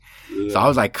So I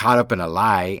was like caught up in a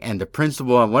lie. And the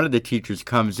principal and one of the teachers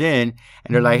comes in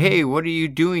and they're like, hey, what are you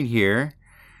doing here?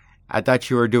 I thought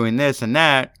you were doing this and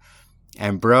that.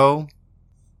 And bro,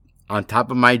 on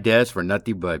top of my desk were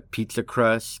nothing but pizza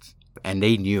crusts. And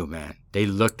they knew, man. They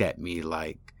looked at me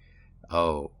like,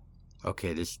 oh,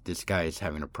 okay, this guy is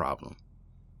having a problem.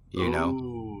 You know?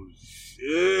 Oh,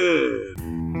 shit.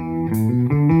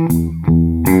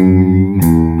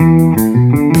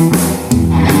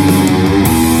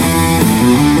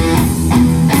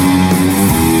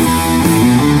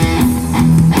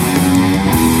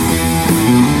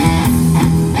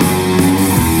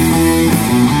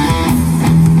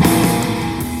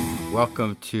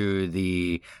 Welcome to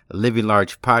the Living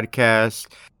Large podcast.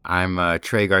 I'm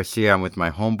Trey Garcia. I'm with my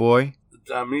homeboy.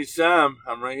 Me, Sam.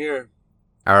 I'm right here.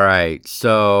 All right.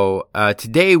 So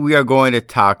today we are going to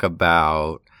talk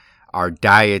about our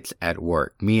diets at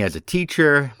work. Me as a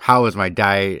teacher, how is my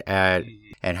diet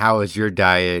and how is your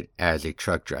diet as a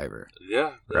truck driver?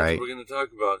 Yeah, that's right? what we're going to talk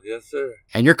about. Yes, sir.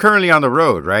 And you're currently on the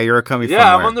road, right? You're coming from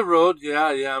I'm where? on the road. Yeah.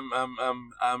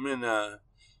 I'm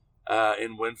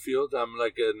in Winfield. I'm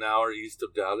like an hour east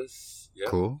of Dallas. Yeah.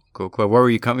 Cool. Where were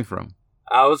you coming from?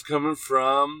 I was coming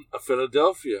from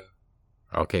Philadelphia.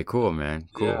 Okay, cool, man.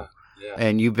 Cool. Yeah.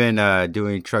 And you've been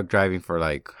doing truck driving for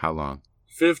like how long?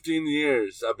 15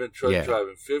 years. I've been truck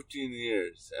driving 15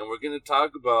 years. And we're going to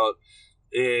talk about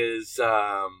is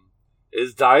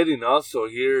dieting also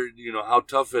here, you know, how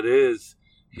tough it is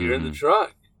here in the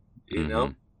truck, you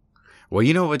know? Well,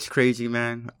 you know what's crazy,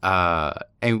 man?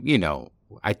 And, you know,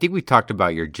 I think we talked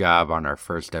about your job on our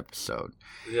first episode.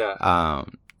 Yeah.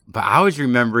 But I was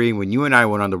remembering when you and I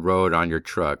went on the road on your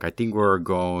truck, I think we were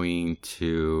going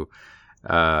to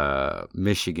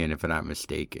Michigan, if I'm not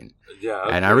mistaken. Yeah.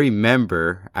 Okay. And I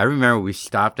remember we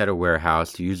stopped at a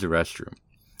warehouse to use the restroom.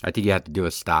 I think you had to do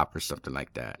a stop or something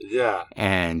like that. Yeah.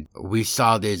 And we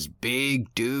saw this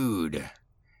big dude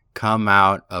come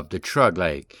out of the truck.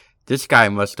 Like, this guy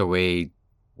must have weighed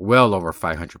well over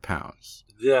 500 pounds.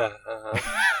 Yeah.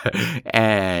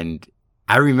 And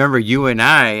I remember you and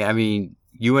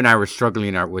I were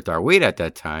struggling with our weight at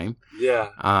that time. Yeah.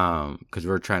 Because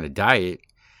we were trying to diet.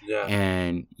 Yeah.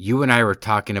 And you and I were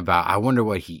talking about, I wonder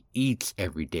what he eats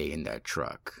every day in that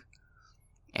truck.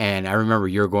 And I remember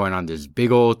you're going on this big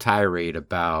old tirade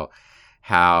about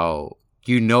how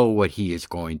you know what he is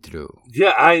going through.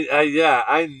 Yeah, I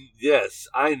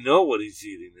know what he's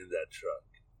eating in that truck.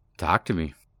 Talk to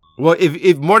me. Well,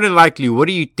 if more than likely, what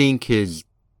do you think his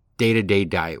day-to-day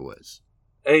diet was?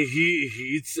 Hey, he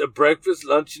eats a breakfast,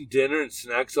 lunch, and dinner, and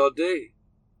snacks all day.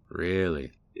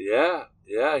 Really? Yeah.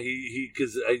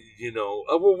 Because you know,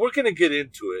 well, we're gonna get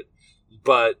into it,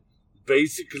 but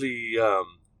basically,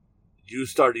 you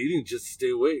start eating just to stay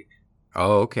awake.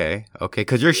 Oh, okay.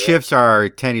 Because your shifts are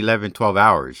 10, 11, 12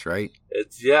 hours, right?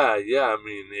 It's yeah. I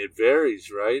mean, it varies,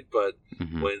 right? But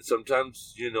when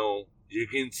sometimes, you know, you're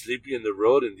getting sleepy in the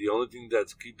road, and the only thing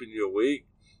that's keeping you awake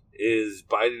is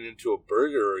biting into a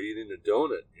burger or eating a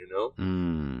donut, you know?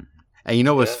 And you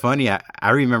know what's funny? I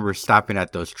remember stopping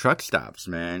at those truck stops,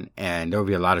 man. And there would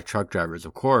be a lot of truck drivers,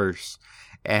 of course.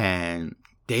 And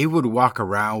they would walk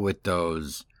around with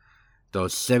those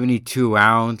 72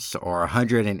 ounce or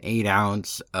 108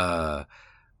 ounce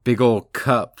big old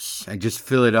cups and just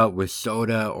fill it up with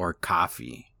soda or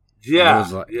coffee. Yeah.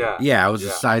 It was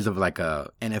the size of like a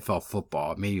NFL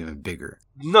football, maybe even bigger.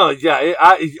 No, yeah.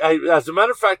 I as a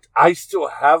matter of fact, I still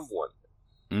have one.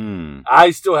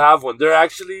 I still have one. They're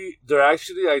actually,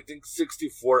 I think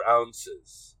 64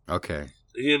 ounces. Okay.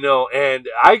 You know, and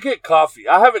I get coffee.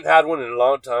 I haven't had one in a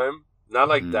long time. Not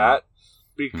like that.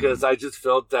 Because I just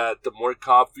felt that the more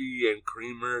coffee and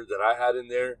creamer that I had in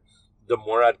there, the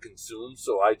more I'd consume.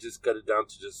 So I just cut it down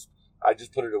to I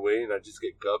just put it away and I just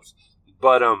get cups.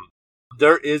 But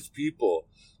there is people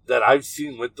that I've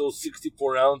seen with those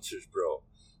 64 ounces, bro,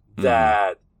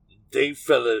 that they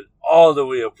fill it all the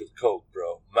way up with Coke,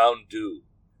 bro. Mountain Dew.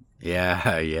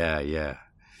 Yeah.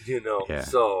 You know,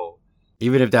 so...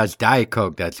 Even if that's Diet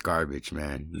Coke, that's garbage,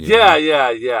 man. Yeah.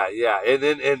 And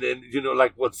then, you know,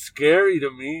 like what's scary to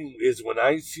me is when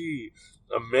I see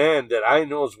a man that I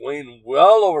know is weighing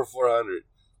well over 400,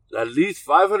 at least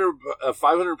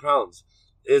 500 pounds,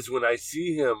 is when I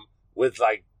see him with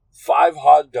like 5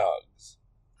 hot dogs.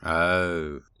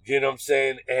 Oh. You know what I'm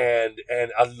saying? And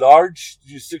a large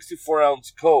 64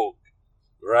 ounce Coke,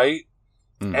 right?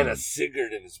 And a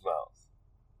cigarette in his mouth.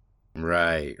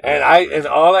 Right. And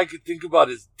all I could think about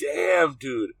is, damn,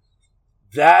 dude,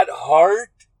 that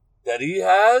heart that he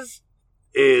has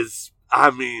is, I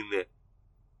mean,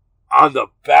 on the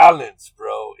balance,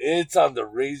 bro. It's on the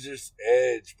razor's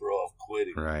edge, bro, of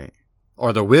quitting. Right.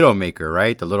 or the Widowmaker,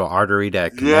 right? The little artery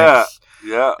that Yeah, connects.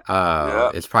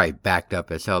 yeah. It's probably backed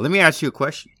up as hell. Let me ask you a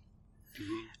question.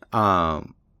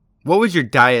 Mhm. What was your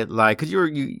diet like? Because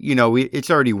it's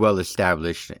already well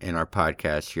established in our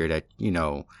podcast here that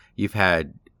you've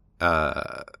had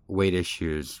weight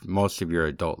issues most of your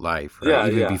adult life, right? Yeah,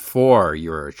 Even yeah. before you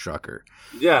were a trucker.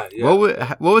 Yeah.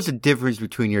 What was the difference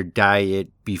between your diet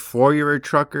before you were a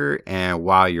trucker and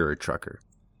while you're a trucker?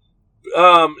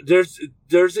 There's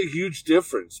a huge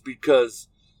difference because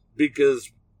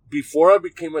before I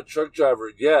became a truck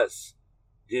driver, yes,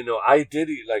 I did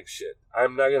eat like shit.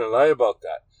 I'm not gonna lie about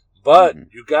that. But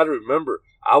you got to remember,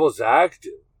 I was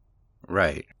active.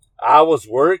 Right. I was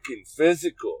working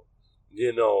physical.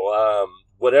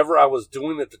 Whatever I was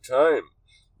doing at the time,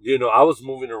 I was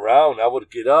moving around. I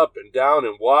would get up and down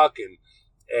and walk and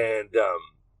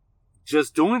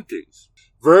just doing things.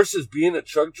 Versus being a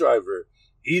truck driver,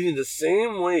 eating the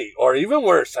same way or even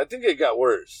worse. I think it got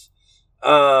worse.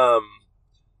 But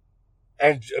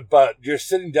you're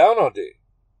sitting down all day.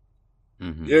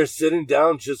 Mm-hmm. You're sitting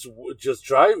down just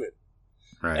driving.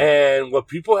 Right. And what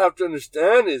people have to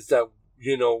understand is that,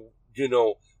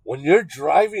 when you're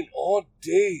driving all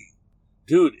day,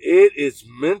 dude, it is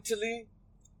mentally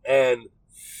and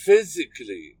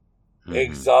physically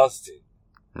exhausting.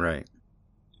 Right.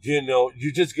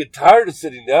 You just get tired of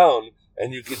sitting down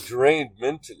and you get drained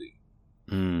mentally.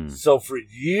 So for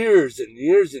years and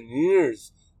years and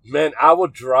years, man, I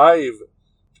would drive.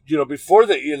 Before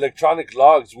the electronic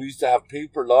logs, we used to have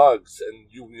paper logs, and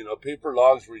paper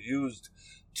logs were used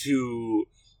to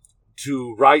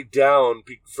write down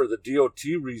for the DOT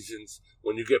reasons.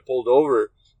 When you get pulled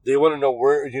over, they want to know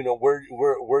where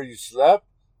you slept,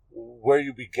 where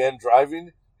you began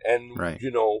driving, and right.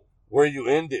 Where you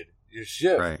ended your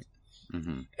shift. Right.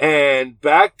 Mm-hmm. And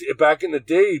back in the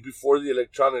day, before the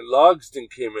electronic logs thing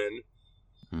came in,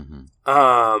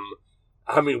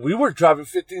 we were driving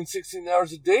 15, 16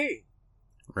 hours a day.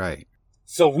 Right.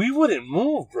 So we wouldn't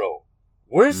move, bro.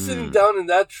 We're sitting down in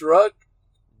that truck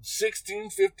 16,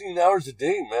 15 hours a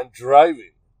day, man,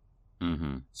 driving.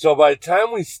 Mm-hmm. So by the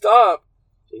time we stop,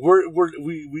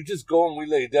 we just go and we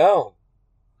lay down.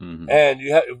 Mm-hmm. And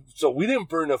so we didn't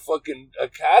burn a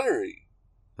calorie.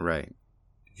 Right.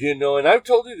 And I've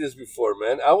told you this before,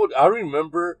 man. I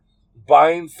remember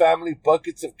buying family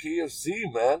buckets of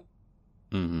KFC, man.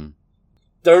 Mm-hmm.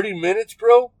 30 minutes,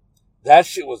 bro, that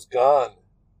shit was gone.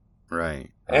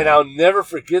 Right. And I'll never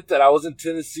forget that I was in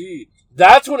Tennessee.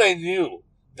 That's when I knew.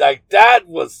 Like, that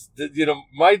was,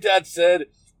 my dad said,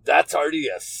 that's already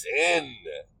a sin.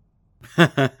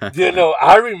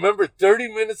 I remember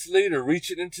 30 minutes later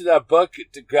reaching into that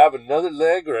bucket to grab another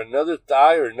leg or another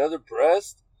thigh or another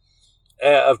breast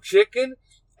of chicken,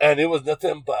 and it was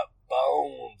nothing but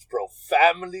bones, bro.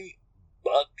 Family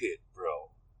bucket,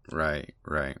 bro. Right.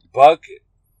 Bucket.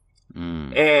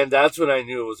 And that's when I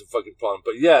knew it was a fucking problem.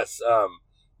 But yes,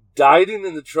 dieting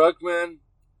in the truck, man,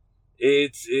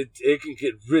 it can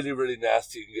get really, really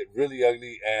nasty. It can get really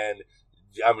ugly. And,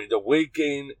 the weight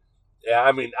gain,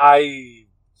 I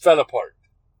fell apart.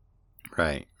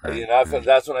 Right.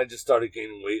 That's when I just started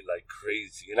gaining weight like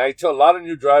crazy. And I tell a lot of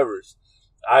new drivers,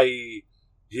 I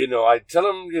tell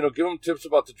them, give them tips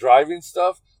about the driving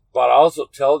stuff, but I also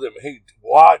tell them, hey,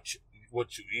 watch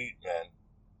what you eat, man.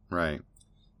 Right.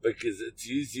 Because it's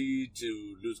easy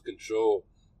to lose control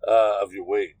of your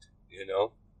weight,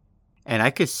 And I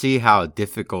could see how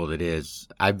difficult it is.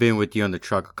 I've been with you on the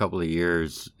truck a couple of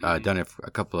years, done it for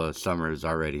a couple of summers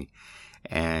already.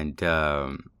 And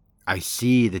I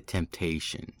see the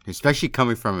temptation, especially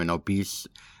coming from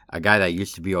a guy that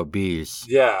used to be obese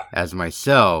as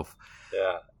myself.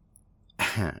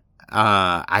 Yeah.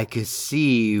 I could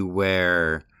see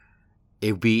where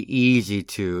it'd be easy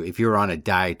if you were on a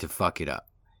diet to fuck it up.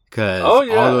 Because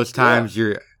all those times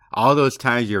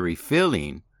you're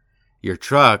refilling your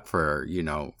truck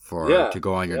to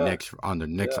go on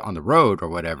on the road or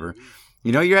whatever.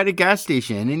 You're at a gas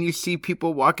station and then you see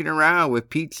people walking around with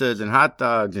pizzas and hot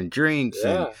dogs and drinks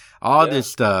and all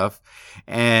this stuff,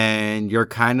 and you're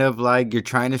kind of like you're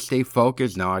trying to stay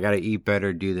focused. No, I got to eat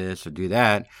better, do this or do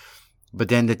that, but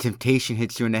then the temptation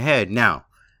hits you in the head. Now,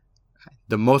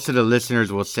 most of the listeners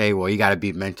will say, well, you got to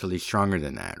be mentally stronger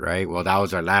than that, right? Well, that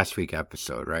was our last week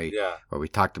episode, right? Yeah. Where we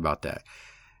talked about that.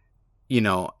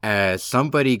 As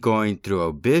somebody going through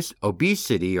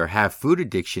obesity or have food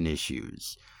addiction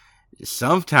issues,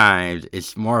 sometimes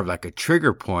it's more of like a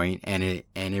trigger point, and it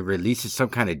releases some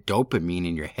kind of dopamine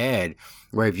in your head,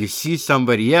 where if you see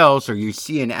somebody else or you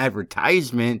see an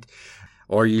advertisement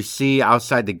or you see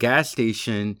outside the gas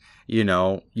station,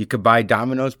 you could buy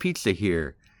Domino's pizza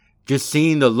here. just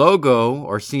seeing the logo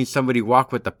or seeing somebody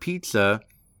walk with a pizza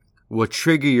will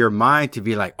trigger your mind to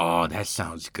be like, oh, that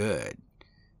sounds good.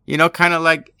 You know, kind of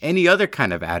like any other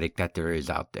kind of addict that there is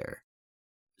out there.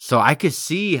 So I could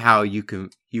see how you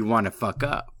want to fuck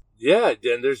up. Yeah,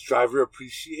 then there's Driver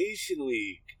Appreciation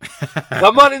Week.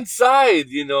 Come on inside,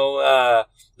 you know.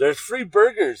 There's free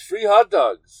burgers, free hot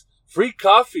dogs, free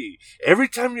coffee. Every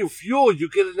time you fuel, you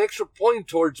get an extra point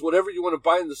towards whatever you want to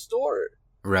buy in the store.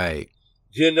 Right.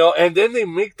 You know, and then they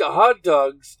make the hot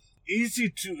dogs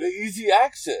easy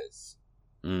access.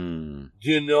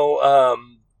 You know,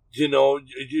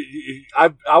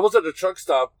 I was at a truck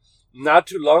stop not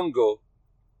too long ago.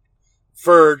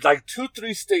 For like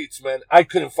 2-3 states, man, I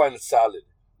couldn't find a salad.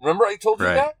 Remember I told you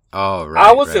that? Oh, right.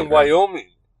 I was in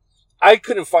Wyoming. I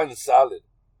couldn't find a salad.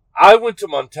 I went to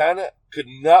Montana, could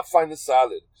not find a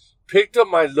salad. Picked up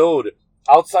my load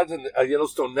outside the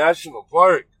Yellowstone National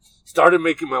Park. Started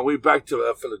making my way back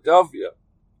to Philadelphia.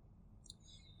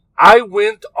 I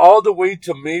went all the way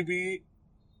to maybe,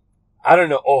 I don't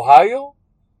know, Ohio.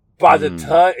 By the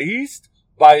time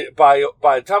by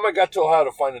the time I got to Ohio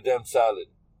to find a damn salad.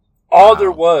 All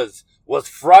there was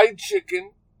fried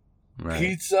chicken,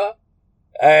 pizza,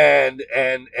 and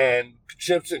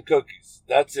chips and cookies.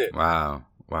 That's it. Wow.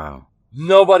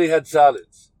 Nobody had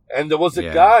salads. And there was a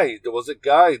guy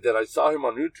that I saw him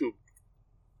on YouTube,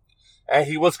 and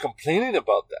he was complaining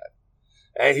about that.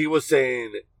 And he was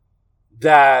saying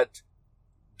that,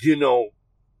 you know,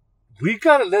 we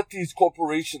gotta let these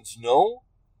corporations know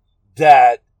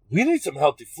that we need some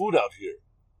healthy food out here.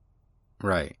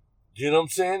 Right. You know what I'm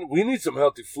saying? We need some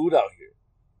healthy food out here.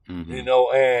 Mm-hmm. You know,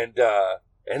 and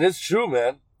it's true,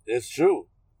 man. It's true.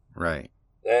 Right.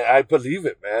 And I believe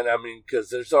it, man. I mean, because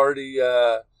there's already,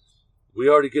 we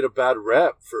already get a bad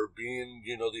rep for being,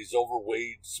 you know, these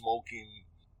overweight, smoking,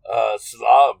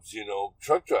 slobs, you know,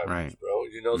 truck drivers, bro.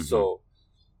 You know,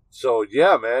 so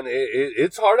yeah, man,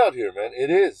 it's hard out here, man. It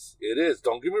is.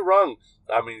 Don't get me wrong.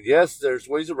 I mean, yes, there's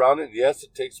ways around it. Yes,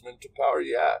 it takes mental power,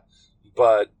 yeah.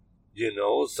 But, you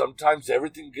know, sometimes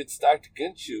everything gets stacked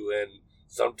against you, and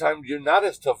sometimes you're not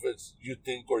as tough as you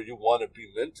think or you want to be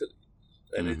mentally.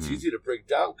 And it's easy to break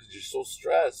down because you're so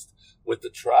stressed with the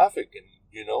traffic. And,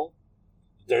 you know,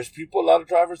 there's a lot of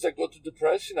drivers that go through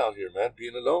depression out here, man,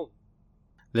 being alone.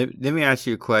 Let me ask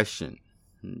you a question.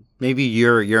 Maybe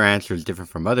your answer is different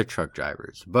from other truck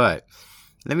drivers, but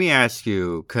let me ask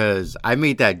you, because I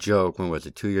made that joke, when was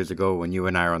it, 2 years ago, when you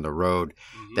and I are on the road,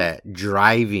 that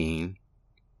driving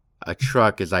a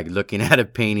truck is like looking at a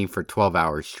painting for 12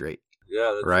 hours straight.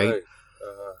 Yeah, that's right.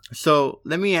 So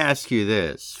let me ask you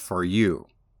this, for you,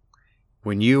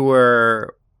 when you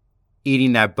were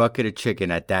eating that bucket of chicken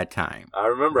at that time. I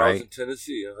remember, I was in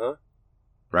Tennessee,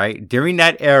 right? During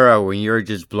that era when you were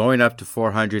just blowing up to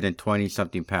 420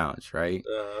 something pounds, right?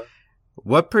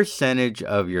 What percentage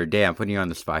of your day, I'm putting you on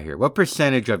the spot here, what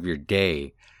percentage of your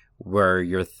day were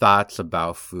your thoughts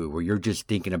about food, where you're just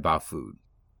thinking about food?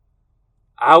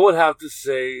 I would have to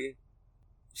say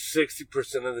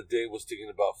 60% of the day was thinking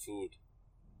about food.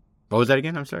 What was that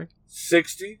again? I'm sorry?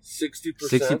 60%.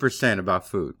 60% about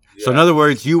food. Yeah. So in other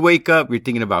words, you wake up, you're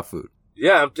thinking about food.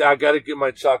 Yeah, I got to get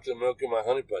my chocolate milk and my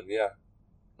honey bun, yeah.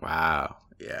 Wow,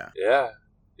 yeah. Yeah,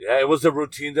 it was a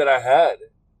routine that I had.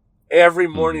 Every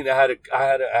morning I had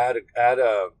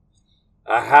a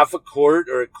half a quart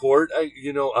or a quart,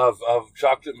 you know, of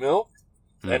chocolate milk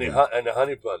and a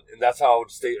honey bun, and that's how I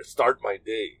would start my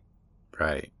day.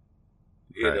 Right.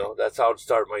 You know, that's how I would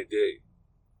start my day.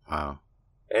 Wow.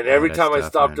 And every time I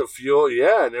stopped to fuel,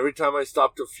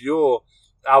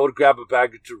 I would grab a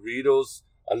bag of Doritos,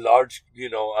 a large, you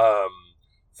know,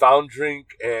 fountain drink,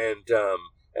 and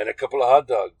a couple of hot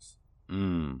dogs.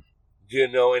 You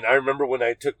know, and I remember when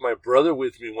I took my brother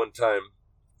with me one time,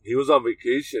 he was on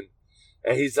vacation,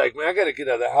 and he's like, man, I got to get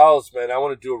out of the house, man. I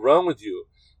want to do a run with you.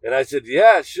 And I said,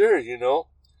 yeah, sure, you know.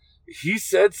 He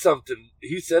said something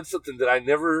that I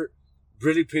never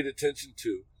really paid attention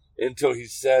to until he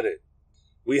said it.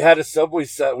 We had a Subway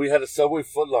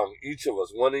footlong, each of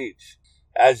us, one each.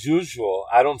 As usual,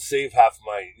 I don't save half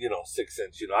my, 6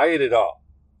 cents. I ate it all.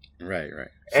 Right.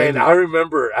 And I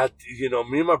remember,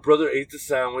 me and my brother ate the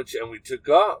sandwich and we took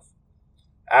off.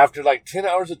 After like 10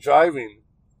 hours of driving,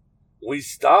 we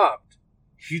stopped.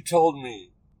 He told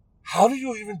me, how do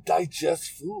you even digest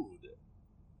food?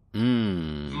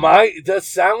 The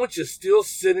sandwich is still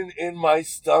sitting in my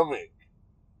stomach.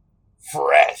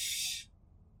 Fresh.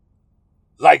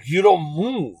 Like you don't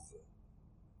move.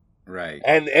 Right.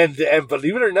 And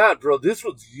believe it or not, bro, this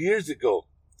was years ago.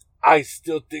 I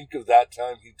still think of that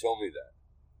time he told me that.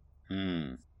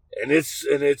 And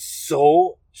it's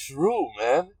so true,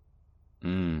 man.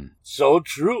 So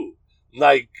true.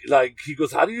 Like he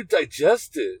goes, how do you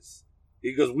digest this?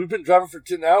 He goes, we've been driving for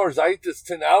 10 hours. I ate this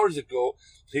 10 hours ago.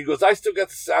 He goes, I still got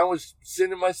the sandwich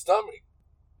sitting in my stomach.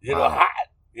 Hot,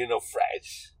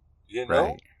 fresh,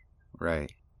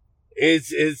 Right.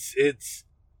 It's,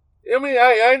 I mean,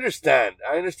 I understand.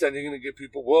 I understand you're going to get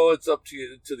people, well, it's up to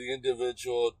you, to the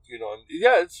individual, and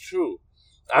yeah, it's true.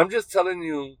 I'm just telling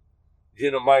you,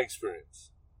 my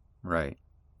experience. Right.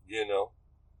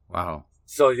 Wow.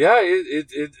 So yeah,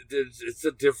 it's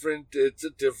a different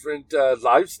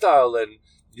lifestyle, and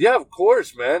yeah, of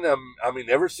course, man. I mean,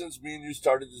 ever since me and you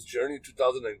started this journey in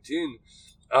 2019,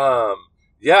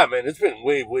 yeah, man, it's been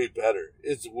way better.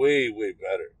 It's way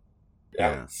better.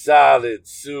 Yeah.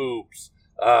 Salads, soups.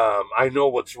 I know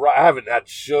what's right. I haven't had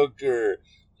sugar.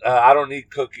 I don't eat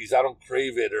cookies. I don't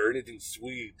crave it or anything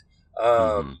sweet.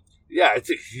 Yeah, it's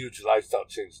a huge lifestyle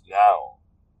change now.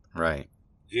 Right.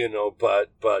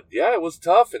 But yeah, it was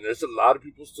tough, and there's a lot of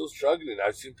people still struggling.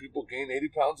 I've seen people gain 80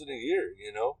 pounds in a year.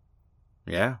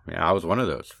 Yeah, I was one of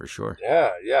those for sure.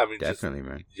 Yeah. I mean, definitely,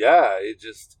 man. Yeah, it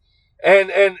just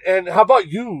and how about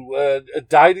you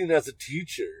dieting as a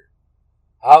teacher?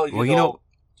 How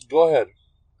Go ahead.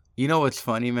 You know what's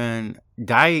funny, man?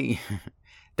 Diet.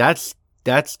 That's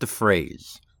the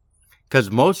phrase, because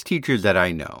most teachers that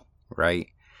I know, right,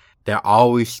 they're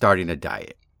always starting a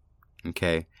diet.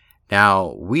 Okay.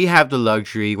 Now, we have the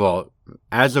luxury, well,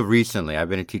 as of recently, I've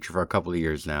been a teacher for a couple of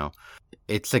years now.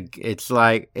 It's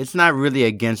not really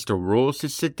against the rules to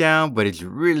sit down, but it's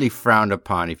really frowned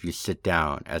upon if you sit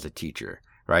down as a teacher,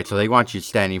 right? So they want you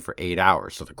standing for 8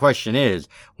 hours. So the question is,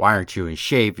 why aren't you in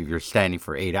shape if you're standing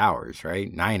for 8 hours,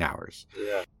 right? 9 hours.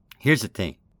 Yeah. Here's the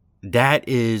thing. That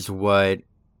is what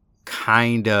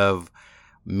kind of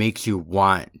makes you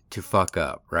want to fuck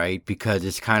up, right? Because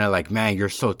it's kind of like, man, you're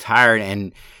so tired.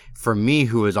 And for me,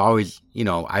 who is always,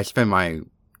 I spend my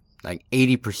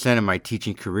 80% of my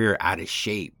teaching career out of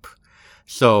shape.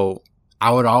 So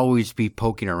I would always be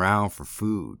poking around for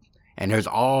food. And there's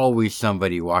always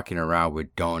somebody walking around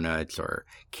with donuts or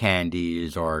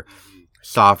candies or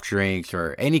soft drinks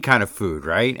or any kind of food,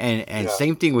 right? And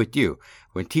same thing with you.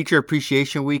 When Teacher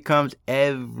Appreciation Week comes,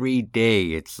 every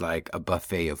day it's like a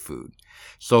buffet of food.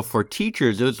 So for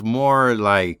teachers, it was more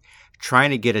like trying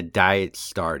to get a diet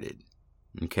started.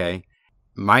 Okay.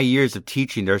 My years of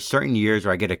teaching, there are certain years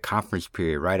where I get a conference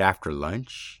period right after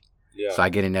lunch. Yeah. So I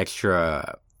get an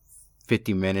extra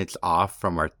 50 minutes off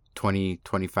from our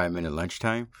 25 minute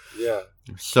lunchtime. Yeah.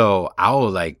 So I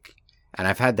will and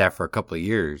I've had that for a couple of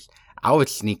years. I would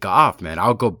sneak off, man.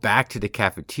 I'll go back to the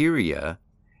cafeteria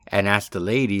and ask the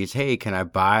ladies, hey, can I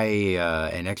buy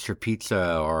an extra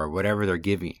pizza or whatever they're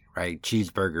giving, right?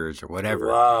 Cheeseburgers or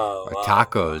whatever, or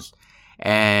tacos.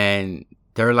 And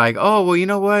they're like, oh, well, you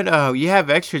know what? You have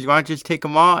extras. You want to just take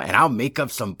them all? And I'll make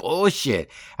up some bullshit.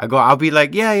 I'll be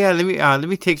like, yeah, let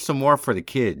me take some more for the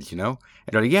kids, And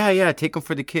they're like, yeah, take them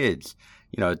for the kids.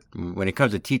 When it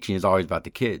comes to teaching, it's always about the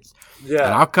kids. Yeah.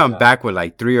 And I'll come back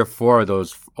with 3 or 4 of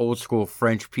those old school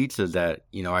French pizzas that,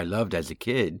 I loved as a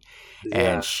kid. Yeah.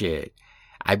 And shit,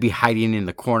 I'd be hiding in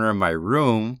the corner of my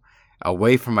room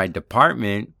away from my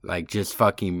department, just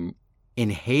fucking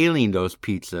inhaling those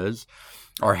pizzas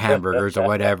or hamburgers or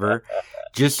whatever,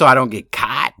 just so I don't get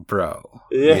caught, bro.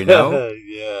 Yeah.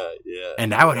 Yeah.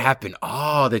 And that would happen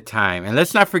all the time. And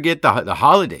let's not forget the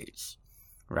holidays,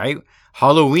 right?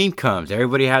 Halloween comes.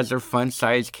 Everybody has their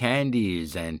fun-sized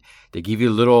candies, and they give you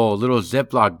little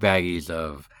Ziploc baggies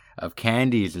of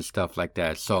candies and stuff like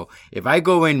that. So if I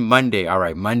go in Monday, all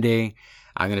right, Monday,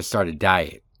 I'm going to start a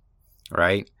diet,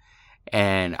 right?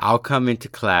 And I'll come into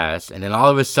class, and then all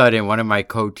of a sudden, one of my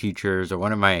co-teachers or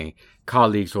one of my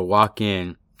colleagues will walk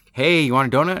in, hey, you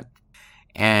want a donut?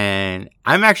 And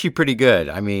I'm actually pretty good.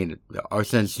 I mean, or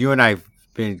since you and I've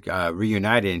been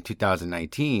reunited in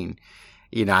 2019,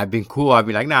 I've been cool. I'd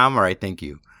be like, nah, I'm all right, thank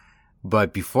you.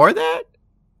 But before that,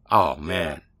 oh,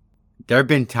 man. There have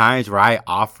been times where I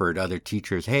offered other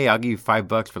teachers, hey, I'll give you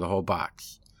 $5 for the whole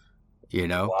box,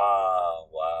 Wow.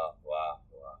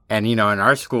 And, in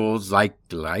our schools, like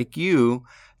you,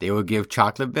 they would give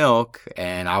chocolate milk,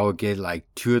 and I would get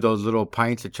 2 of those little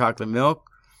pints of chocolate milk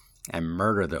and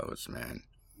murder those, man.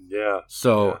 Yeah.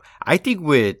 So I think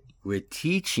with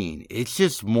teaching, it's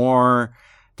just more,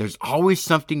 there's always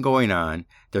something going on.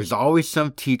 There's always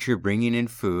some teacher bringing in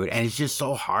food, and it's just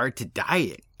so hard to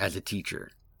diet as a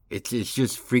teacher. It's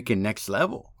just freaking next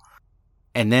level.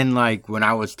 And then when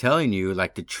I was telling you,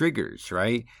 the triggers,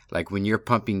 right? When you're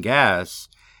pumping gas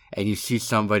and you see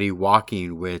somebody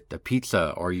walking with a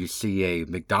pizza, or you see a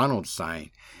McDonald's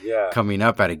sign coming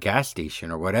up at a gas station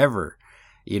or whatever,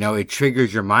 it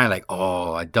triggers your mind like,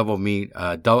 oh, a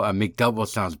McDouble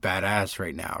sounds badass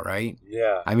right now, right?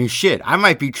 Yeah. I mean, shit, I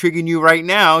might be triggering you right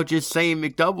now just saying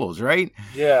McDoubles, right?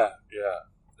 Yeah.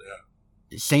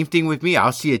 Same thing with me.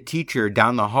 I'll see a teacher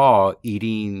down the hall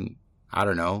eating, I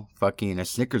don't know, fucking a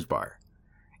Snickers bar.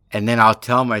 And then I'll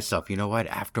tell myself, you know what?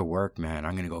 After work, man,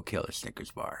 I'm going to go kill a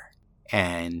Snickers bar.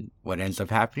 And what ends up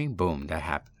happening? Boom, that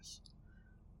happens.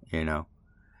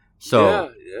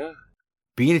 So yeah.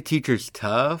 Being a teacher is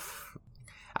tough.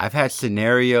 I've had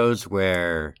scenarios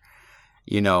where,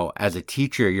 as a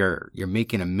teacher, you're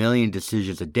making a million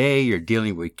decisions a day. You're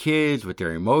dealing with kids, with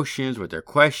their emotions, with their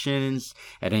questions,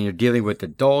 and then you're dealing with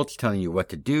adults telling you what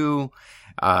to do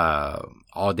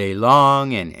all day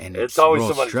long, and it's always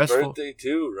somebody's stressful. birthday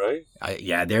too, right?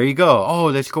 Yeah, there you go. Oh,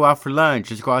 let's go out for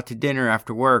lunch. Let's go out to dinner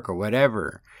after work or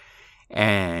whatever.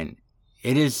 And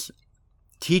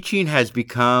teaching has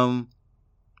become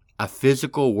a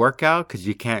physical workout because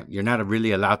you're not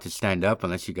really allowed to stand up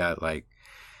unless you got like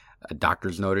a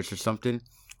doctor's notice or something.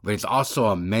 But it's also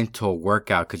a mental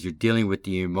workout because you're dealing with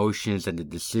the emotions and the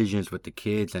decisions with the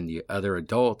kids and the other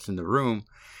adults in the room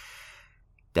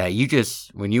that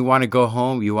when you want to go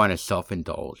home, you want to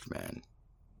self-indulge, man.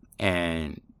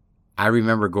 And I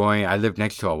remember I lived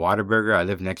next to a Whataburger. I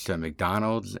lived next to a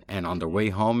McDonald's. And on the way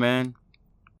home, man,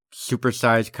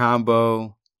 supersized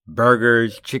combo,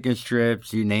 burgers, chicken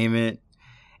strips, you name it.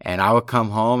 And I would come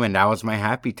home and that was my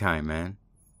happy time, man.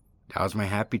 That was my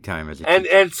happy time as a teacher.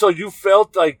 And so you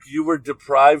felt like you were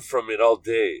deprived from it all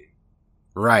day.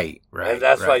 Right. And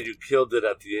that's why you killed it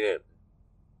at the end.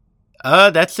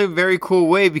 That's a very cool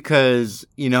way because,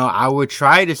 I would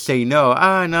try to say no.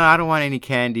 No, I don't want any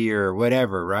candy or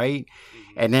whatever, right?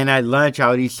 Mm-hmm. And then at lunch, I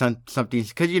would eat something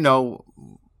because,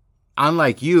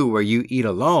 unlike you where you eat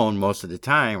alone most of the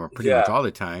time or pretty much all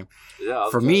the time,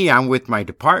 for me, I'm with my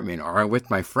department or I'm with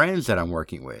my friends that I'm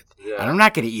working with. Yeah. And I'm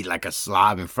not going to eat like a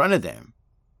slob in front of them,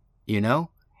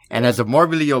 And as a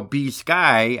morbidly obese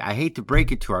guy, I hate to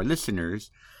break it to our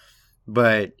listeners,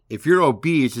 but if you're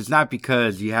obese, it's not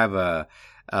because you have a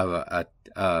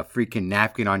freaking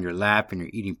napkin on your lap and you're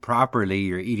eating properly.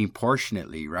 You're eating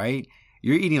portionately, right?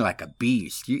 You're eating like a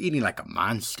beast. You're eating like a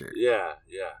monster. Yeah.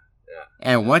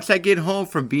 And once I get home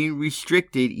from being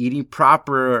restricted, eating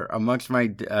proper amongst my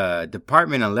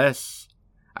department, unless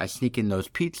I sneak in those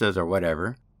pizzas or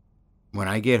whatever, when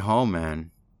I get home,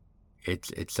 man,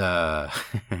 it's a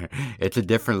it's a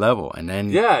different level. And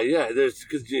then there's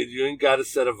because you ain't got a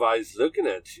set of eyes looking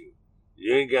at you.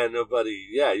 You ain't got nobody.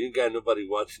 Yeah, you ain't got nobody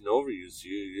watching over you. So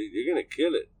you're gonna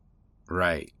kill it.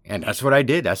 Right, and that's what I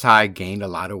did. That's how I gained a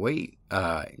lot of weight.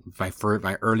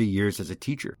 My early years as a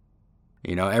teacher.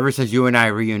 Ever since you and I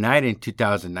reunited in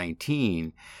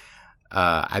 2019,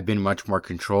 I've been much more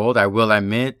controlled. I will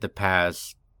admit, the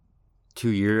past 2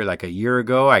 years, like a year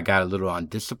ago, I got a little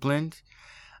undisciplined.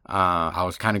 I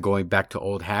was kind of going back to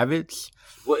old habits.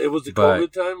 Well, it was the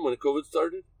COVID time when COVID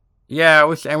started? Yeah,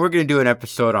 and we're going to do an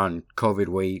episode on COVID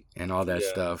weight and all that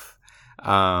stuff.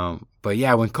 But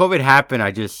yeah, when COVID happened,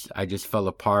 I just fell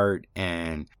apart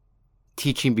and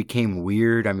teaching became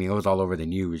weird. I mean, it was all over the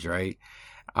news, right?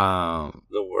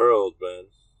 The world, man.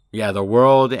 Yeah, the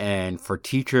world, and for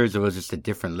teachers, it was just a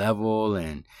different level,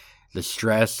 and the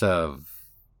stress of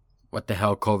what the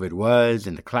hell COVID was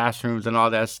in the classrooms and all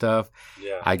that stuff.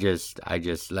 Yeah, I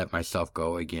just let myself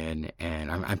go again,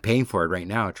 and I'm paying for it right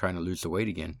now, trying to lose the weight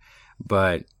again.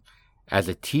 But as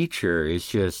a teacher, it's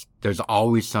just there's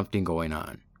always something going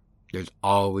on. There's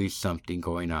always something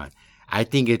going on. I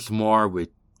think it's more with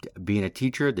being a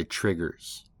teacher, the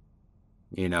triggers.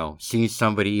 Seeing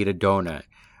somebody eat a donut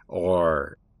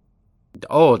or,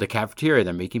 the cafeteria,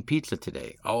 they're making pizza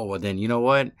today. Oh, well then, you know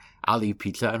what? I'll eat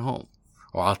pizza at home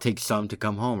or I'll take some to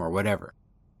come home or whatever.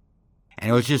 And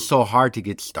it was just so hard to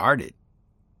get started.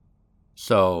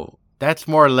 So that's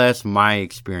more or less my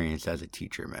experience as a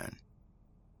teacher, man.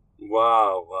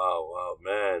 Wow,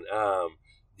 man.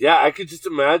 Yeah, I could just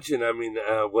imagine. I mean,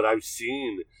 what I've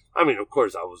seen. I mean, of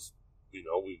course, I was, we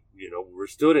were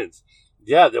students.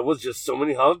 Yeah, there was just so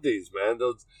many holidays, man.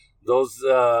 Those,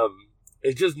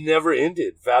 it just never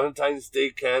ended. Valentine's Day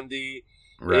candy,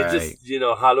 right? It just,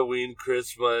 Halloween,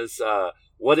 Christmas,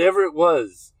 whatever it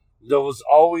was. There was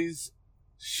always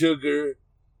sugar.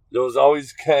 There was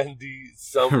always candy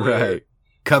somewhere, right?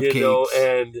 Cupcakes,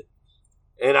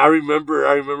 and I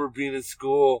remember being in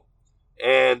school,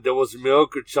 and there was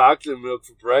milk or chocolate milk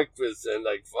for breakfast, and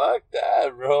like fuck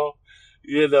that, bro.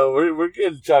 We're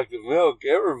getting chocolate milk,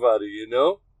 everybody,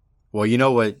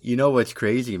 Well, what's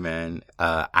crazy, man?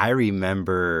 I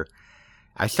remember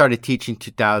I started teaching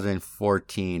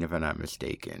 2014, if I'm not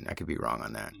mistaken. I could be wrong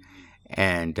on that. Mm-hmm.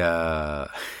 And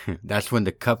that's when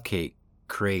the cupcake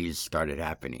craze started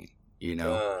happening, you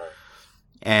know?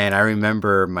 And I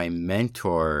remember my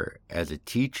mentor as a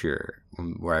teacher,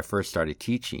 where I first started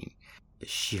teaching,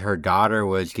 her daughter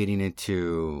was getting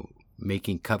into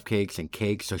making cupcakes and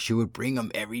cakes, so she would bring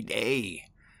them every day.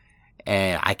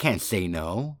 And I can't say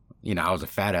no. You know, I was a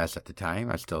fat ass at the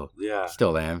time. I still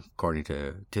am, according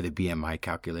to the BMI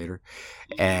calculator.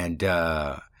 And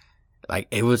like,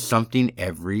 it was something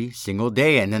every single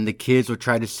day. And then the kids would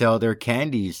try to sell their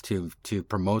candies to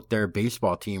promote their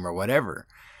baseball team or whatever.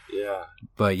 Yeah.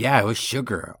 But yeah, it was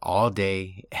sugar all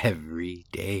day, every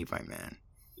day, my man.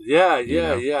 Yeah.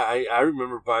 I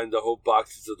remember buying the whole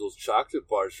boxes of those chocolate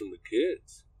bars from the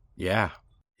kids. Yeah.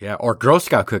 Or Girl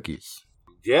Scout cookies.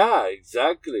 Yeah,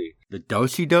 exactly. The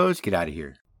Do-si-dos, get out of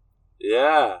here.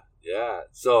 Yeah.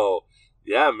 So,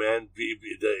 yeah, man, the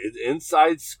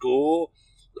inside school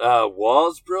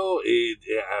walls, bro.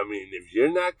 I mean, if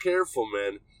you're not careful,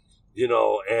 man, you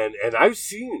know, and I've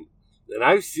seen.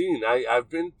 I've seen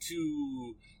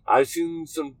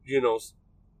some, you know,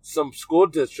 some school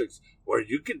districts where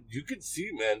you could see,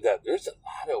 man, that there's a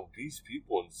lot of obese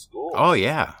people in school. Oh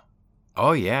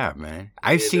yeah, man.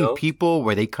 I've seen people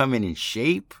where they come in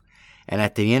shape, and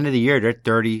at the end of the year, they're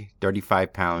 30,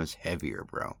 35 pounds heavier,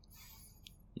 bro.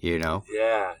 You know?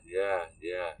 Yeah.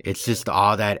 It's just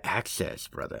all that access,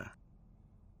 brother.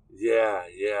 Yeah.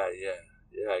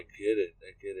 I get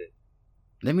it.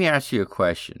 Let me ask you a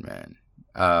question, man.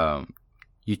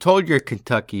 You told your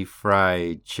Kentucky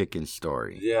Fried Chicken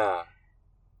story. Yeah.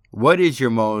 What is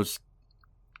your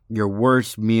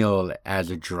worst meal as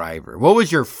a driver? What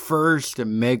was your first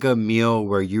mega meal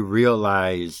where you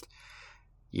realized,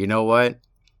 you know what?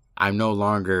 I'm no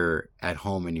longer at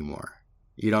home anymore.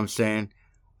 You know what I'm saying?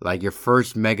 Like your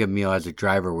first mega meal as a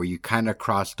driver where you kind of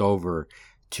crossed over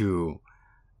to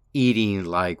eating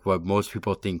like what most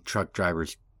people think truck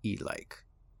drivers eat like.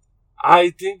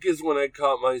 I think is when I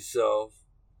caught myself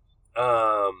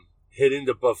hitting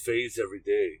the buffets every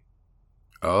day.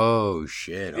 Oh,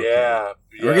 shit. Okay. Yeah.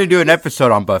 We're going to do an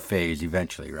episode on buffets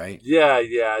eventually, right? Yeah.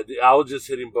 I was just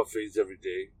hitting buffets every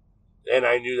day. And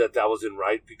I knew that wasn't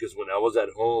right because when I was at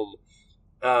home,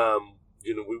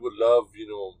 you know, we would love, you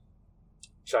know,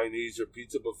 Chinese or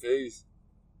pizza buffets.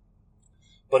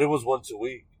 But it was once a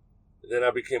week. And then I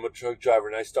became a truck driver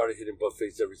and I started hitting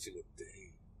buffets every single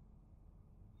day.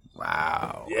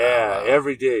 Wow. Yeah, wow.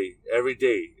 Every day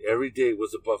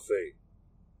was a buffet.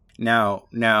 Now,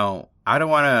 I don't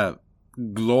want to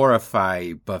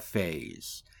glorify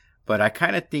buffets, but I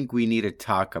kind of think we need to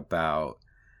talk about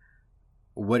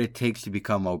what it takes to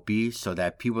become obese so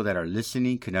that people that are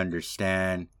listening can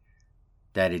understand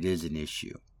that it is an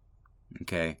issue.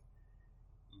 Okay?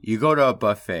 You go to a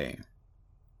buffet.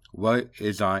 What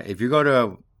is on? If you go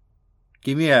to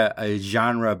give me a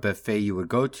genre buffet you would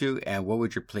go to, and what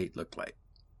would your plate look like?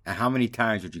 And how many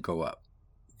times would you go up?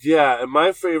 Yeah, and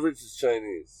my favorite is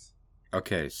Chinese.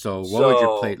 Okay, so what would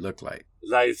your plate look like?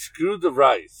 Like, screw the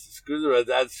rice.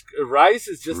 Rice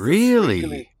is just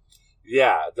really?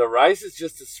 Yeah, the rice is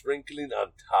just a sprinkling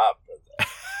on top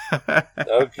of that.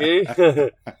 Okay?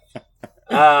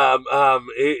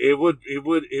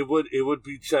 It would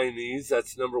be Chinese.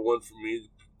 That's number one for me.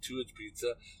 2 is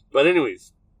pizza. But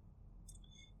anyways,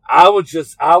 I would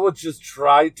just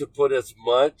try to put as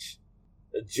much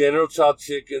General Tso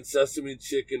chicken, sesame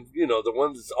chicken, you know, the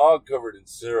one that's all covered in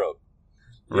syrup.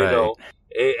 You know,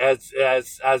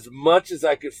 as much as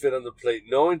I could fit on the plate,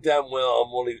 knowing damn well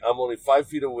I'm only 5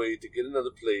 feet away to get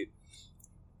another plate,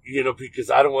 you know,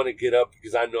 because I don't want to get up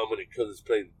because I know I'm going to kill this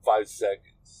plate in 5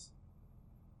 seconds.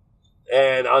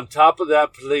 And on top of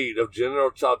that plate of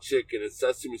General Tso chicken and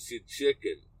sesame seed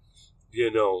chicken,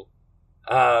 you know,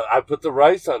 I put the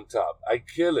rice on top. I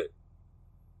kill it.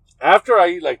 After I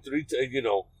eat like 3, you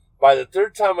know, by the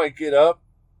 3rd time I get up,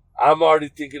 I'm already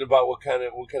thinking about what kind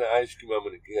of ice cream I'm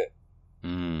gonna get.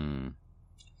 Mm.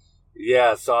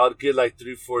 Yeah, so I'll get like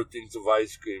 3-4 things of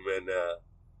ice cream, and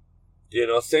you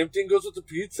know, same thing goes with the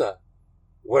pizza,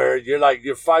 where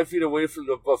you're 5 feet away from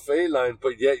the buffet line,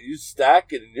 but yet you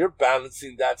stack it and you're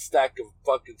balancing that stack of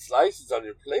fucking slices on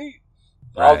your plate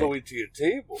all the way to your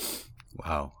table.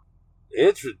 Wow.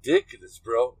 It's ridiculous,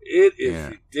 bro. It is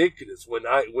ridiculous. When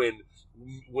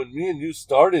me and you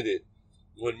started it,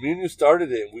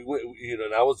 and we went, you know,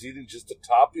 and I was eating just the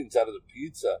toppings out of the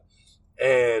pizza,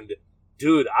 and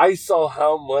dude, I saw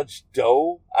how much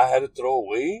dough I had to throw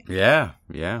away. Yeah.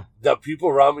 The people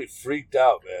around me freaked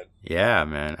out, man. Yeah,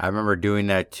 man. I remember doing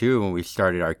that too when we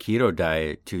started our keto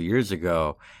diet 2 years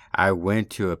ago. I went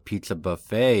to a pizza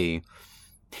buffet,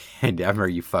 and I remember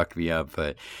you fucked me up,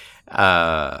 but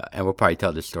and we'll probably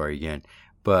tell this story again.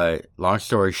 But long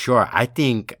story short, I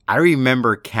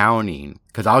remember counting,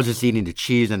 because I was just eating the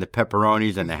cheese and the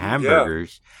pepperonis and the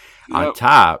hamburgers on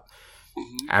top.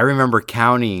 I remember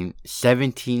counting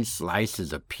 17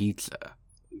 slices of pizza.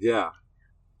 Yeah.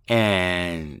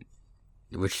 And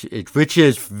which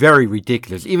is very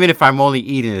ridiculous, even if I'm only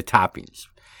eating the toppings,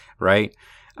 right?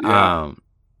 Yeah.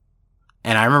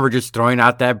 And I remember just throwing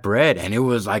out that bread, and it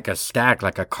was like a stack,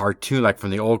 like a cartoon, like from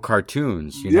the old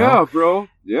cartoons, you know? Yeah, bro.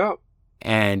 Yeah.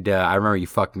 And I remember you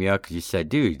fucked me up because you said,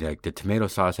 dude, like the tomato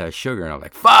sauce has sugar. And I'm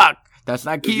like, fuck, that's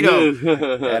not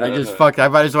keto. And I just fucked. I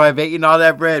might as well have eaten all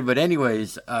that bread. But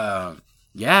anyways,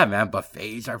 yeah, man,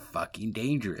 buffets are fucking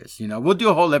dangerous. You know, we'll do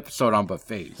a whole episode on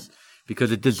buffets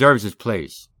because it deserves its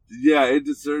place. Yeah, it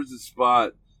deserves its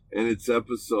spot in its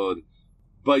episode.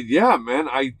 But yeah, man,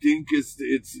 I think it's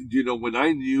when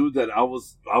I knew that I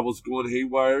was going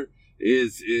haywire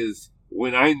is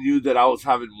when I knew that I was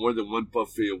having more than one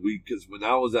buffet a week. Because when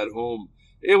I was at home,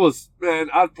 it was, man,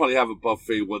 I'd probably have a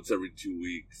buffet once every 2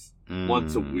 weeks,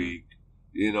 once a week,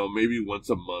 maybe once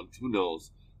a month, who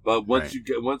knows. But once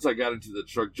I got into the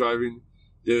truck driving,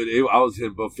 dude, I was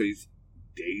hitting buffets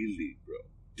daily, bro,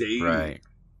 daily.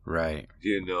 Right.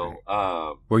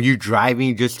 Were you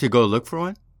driving just to go look for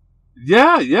one?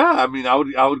 Yeah. I mean, I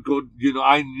would go.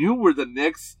 I knew where the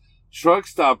next truck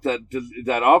stop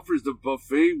that offers the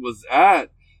buffet was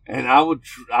at, and I would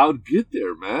get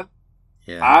there, man.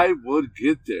 Yeah, I would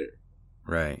get there.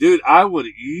 Right, dude. I would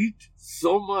eat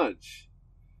so much,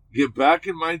 get back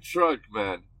in my truck,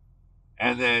 man,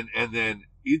 and then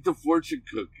eat the fortune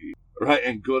cookie, right,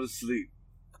 and go to sleep.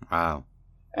 Wow.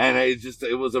 And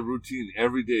it was a routine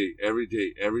every day.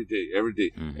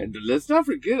 Mm-hmm. And let's not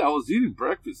forget, I was eating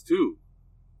breakfast too.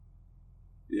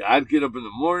 Yeah, I'd get up in the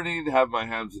morning, have my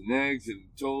hams and eggs and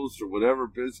toast or whatever,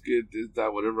 biscuit,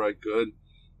 whatever I could,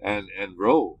 and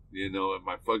roll, and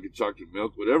my fucking chocolate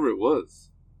milk, whatever it was.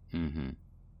 Mm-hmm.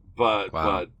 But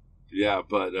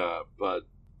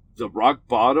the rock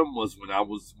bottom was when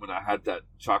I had that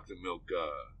chocolate milk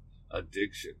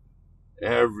addiction.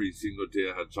 Every single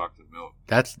day I had chocolate milk.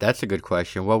 That's a good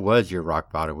question. What was your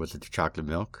rock bottom? Was it the chocolate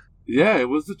milk? Yeah, it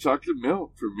was the chocolate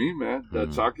milk for me, man. The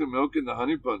chocolate milk and the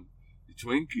honey bun, the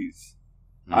Twinkies.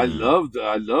 I loved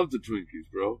the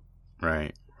Twinkies, bro.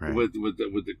 Right. With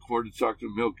the quart of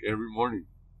chocolate milk every morning.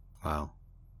 Wow.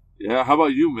 Yeah. How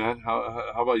about you, man?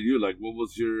 How about you? Like, what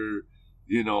was your,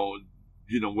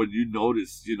 when you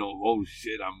noticed, oh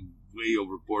shit, I'm way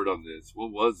overboard on this.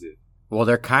 What was it? Well,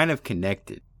 they're kind of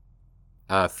connected.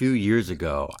 A few years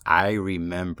ago, I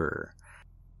remember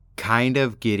kind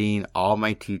of getting all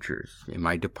my teachers in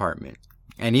my department,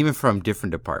 and even from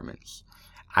different departments,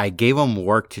 I gave them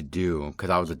work to do because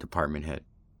I was a department head.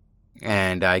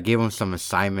 And I gave them some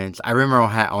assignments. I remember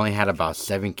I only had about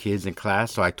 7 kids in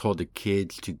class, so I told the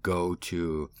kids to go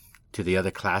to the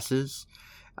other classes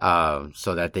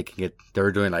so that they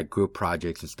were doing like group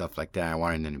projects and stuff like that. I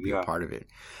wanted them to be a part of it.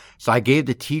 So I gave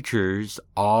the teachers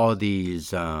all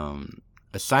these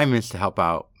assignments to help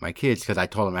out my kids because I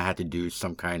told them I had to do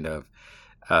some kind of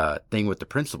thing with the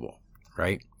principal,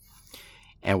 right?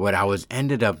 And what I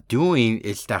ended up doing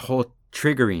is that whole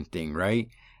triggering thing, right?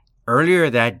 Earlier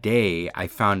that day, I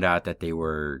found out that they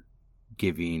were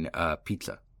giving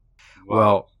pizza. Wow.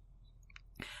 Well,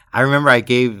 I remember I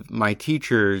gave my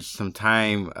teachers some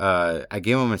time. I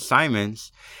gave them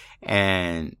assignments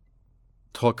and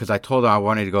because I told them I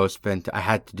wanted to go I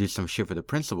had to do some shit for the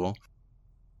principal.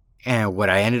 And what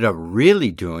I ended up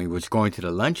really doing was going to the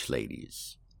lunch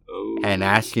ladies and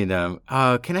asking them,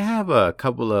 can I have a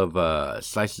couple of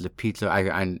slices of pizza?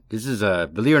 This is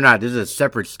believe it or not, this is a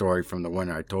separate story from the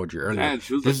one I told you earlier. Man,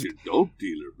 she was like a dope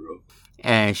dealer, bro.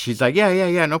 And she's like,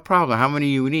 yeah, no problem. How many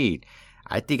you need?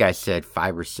 I think I said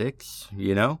 5 or 6,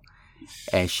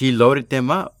 and she loaded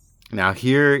them up. Now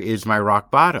here is my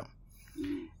rock bottom.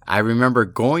 I remember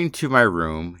going to my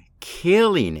room,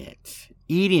 killing it,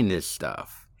 eating this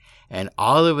stuff. And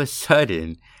all of a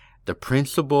sudden, the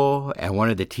principal and one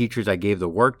of the teachers I gave the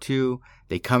work to,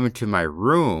 they come into my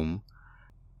room.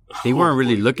 They weren't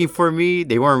really looking for me.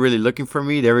 They were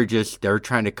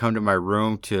trying to come to my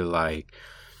room to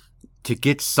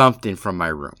get something from my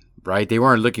room, right? They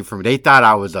weren't looking for me. They thought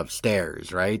I was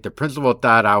upstairs, right? The principal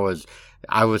thought I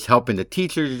was helping the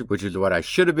teachers, which is what I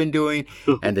should have been doing.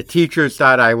 And the teachers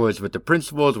thought I was with the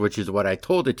principals, which is what I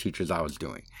told the teachers I was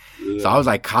doing. So I was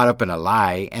like caught up in a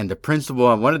lie, and the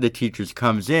principal and one of the teachers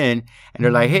comes in and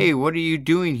they're like, hey, what are you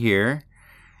doing here?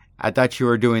 I thought you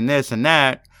were doing this and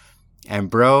that. And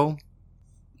bro,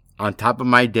 on top of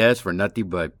my desk were nothing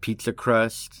but pizza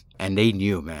crust. And they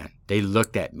knew, man. They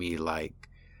looked at me like,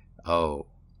 oh,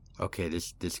 okay,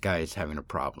 this guy is having a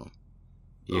problem.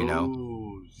 you know?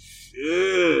 Oh,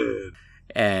 shit.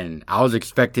 And I was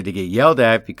expected to get yelled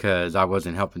at because I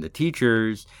wasn't helping the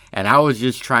teachers. And I was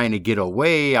just trying to get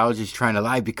away. I was just trying to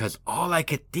lie because all I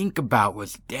could think about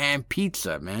was damn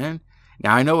pizza, man.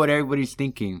 Now, I know what everybody's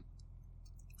thinking.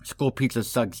 School pizza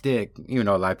sucks dick. You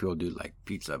know, a lot of people do like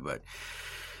pizza, but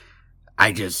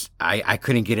I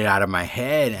couldn't get it out of my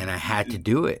head, and I had to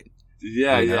do it.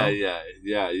 Yeah, you know?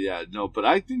 yeah. No, but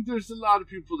I think there's a lot of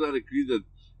people that agree that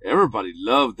everybody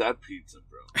loved that pizza,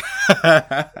 bro.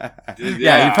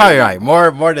 Yeah, you're probably right.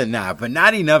 More than that, but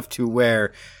not enough to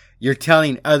where you're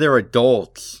telling other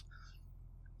adults,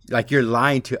 like you're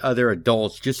lying to other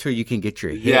adults just so you can get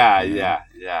your hit. Yeah.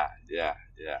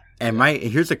 And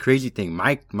here's the crazy thing.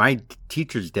 My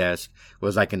teacher's desk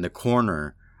was like in the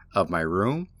corner of my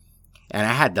room, and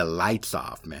I had the lights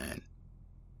off, man.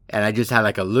 And I just had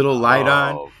like a little light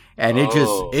on, and it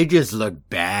just looked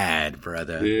bad,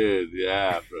 brother. Dude,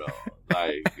 yeah, bro.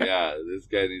 Like, yeah, this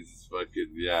guy needs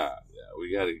fucking, yeah.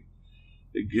 We gotta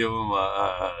give him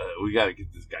we gotta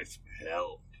get this guy some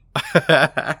help.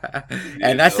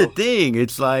 And that's the thing.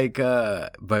 It's like,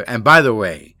 and by the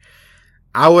way,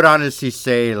 I would honestly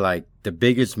say like the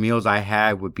biggest meals I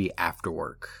had would be after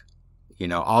work. You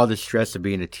know, all the stress of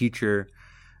being a teacher,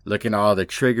 looking at all the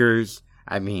triggers.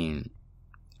 I mean,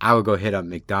 I would go hit up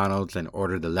McDonald's and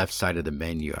order the left side of the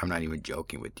menu. I'm not even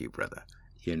joking with you, brother.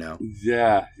 You know?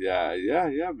 Yeah,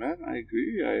 man. I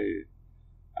agree.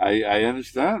 I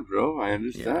understand, bro. I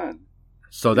understand. Yeah.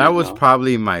 So that was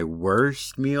probably my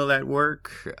worst meal at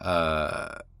work.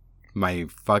 My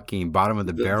fucking bottom of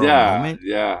the barrel moment.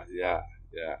 Yeah.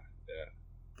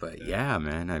 But yeah,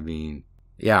 man. I mean,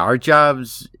 yeah, our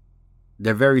jobs,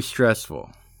 they're very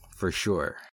stressful, for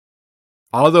sure.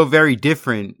 Although very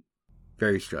different,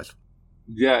 very stressful.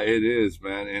 Yeah, it is,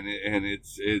 man, and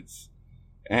it's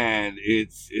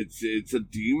a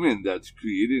demon that's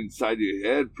created inside your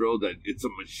head, bro. That it's a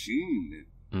machine,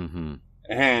 and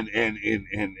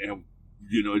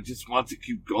you know, it just wants to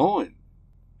keep going,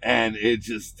 and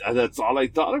that's all I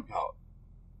thought about.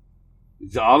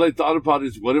 All I thought about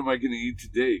is, what am I going to eat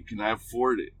today? Can I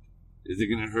afford it? Is it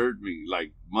going to hurt me,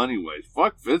 like money-wise?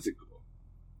 Fuck physical.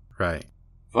 Right.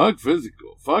 Fuck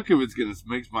physical. Fuck if it's going to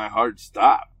make my heart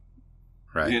stop.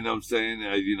 Right. You know what I'm saying?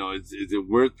 You know, is it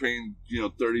worth paying, you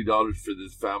know, $30 for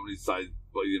this family size,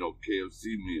 you know,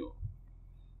 KFC meal?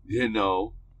 You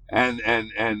know, and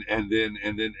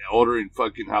then ordering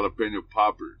fucking jalapeno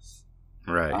poppers.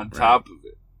 Right. On top of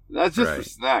it. That's just for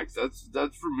snacks.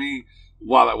 That's for me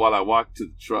while I walk to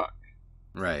the truck.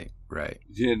 Right.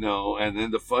 You know, and then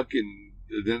the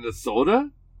soda,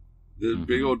 the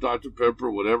big old Dr. Pepper,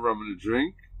 whatever I'm gonna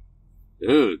drink,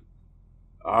 dude.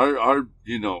 Our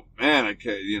you know, man, I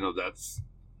can't. You know, that's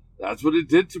what it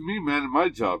did to me, man, in my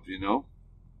job. You know.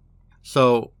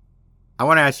 So, I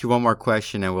want to ask you one more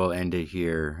question, and we'll end it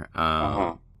here.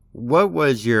 What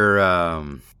was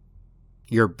your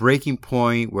breaking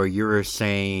point where you were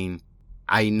saying,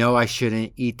 I know I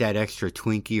shouldn't eat that extra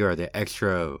Twinkie or the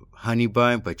extra honey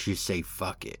bun, but you say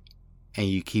fuck it, and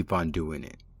you keep on doing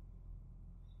it?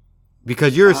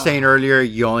 Because you were saying earlier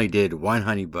you only did one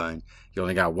honey bun, you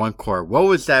only got one quart. What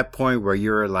was that point where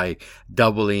you were like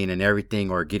doubling and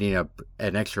everything, or getting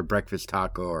an extra breakfast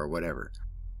taco or whatever?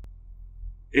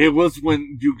 It was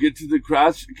when you get to the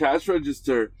cash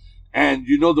register, and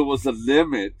you know there was a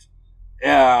limit.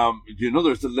 You know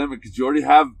there's a limit because you already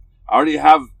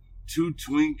have two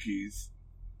Twinkies,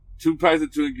 2 packs of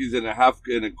Twinkies and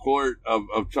a quart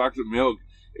of chocolate milk.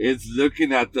 It's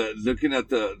looking at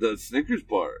the Snickers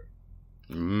bar.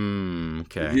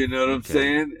 Okay. You know what I'm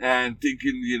saying? And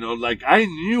thinking, you know, like I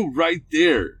knew right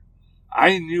there,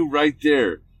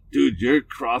 dude, you're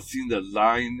crossing the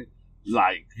line.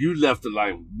 Like you left the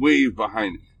line way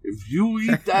behind. If you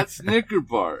eat that Snicker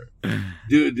bar,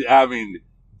 dude, I mean,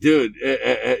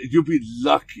 you'll be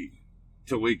lucky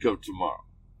to wake up tomorrow.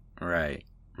 Right.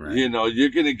 You know, you're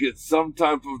going to get some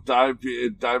type of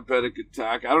diabetic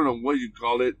attack. I don't know what you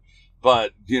call it,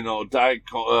 but, you know,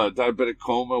 diabetic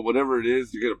coma, whatever it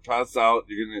is, you're going to pass out.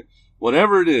 You're going to,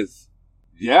 whatever it is.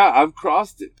 Yeah, I've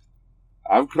crossed it.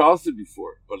 I've crossed it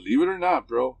before. Believe it or not,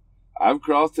 bro. I've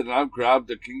crossed it and I've grabbed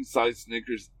a king-size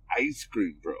Snickers ice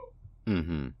cream, bro.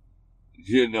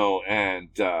 You know, and,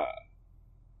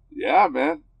 yeah,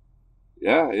 man.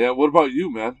 Yeah. What about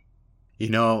you, man? You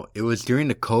know, it was during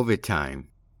the COVID time,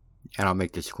 and I'll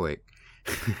make this quick.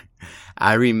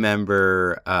 I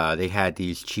remember they had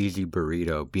these cheesy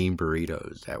bean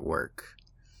burritos at work.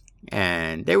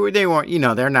 And they weren't, you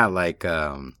know, they're not like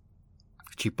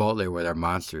Chipotle where they're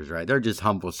monsters, right? They're just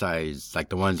humble size, like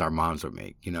the ones our moms would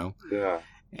make, you know? Yeah.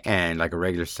 And like a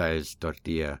regular size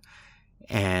tortilla.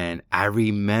 And I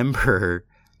remember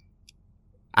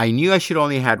I knew I should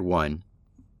only had one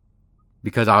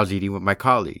because I was eating with my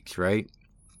colleagues, right?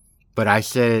 But I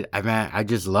said, I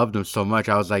just loved them so much.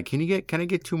 I was like, can I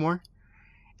get two more?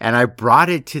 And I brought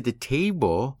it to the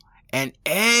table and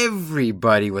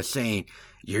everybody was saying,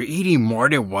 you're eating more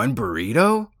than one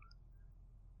burrito?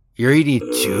 You're eating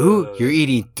two? You're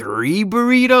eating three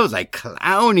burritos? Like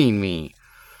clowning me.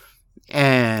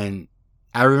 And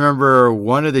I remember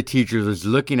one of the teachers was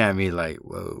looking at me like,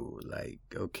 whoa, like,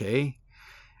 okay.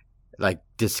 Like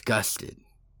disgusted.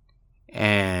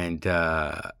 And,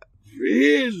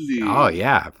 really? Oh,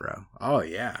 yeah, bro. Oh,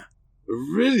 yeah.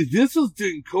 Really? This was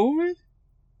during COVID?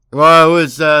 Well, it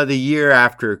was the year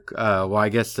after, I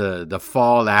guess the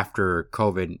fall after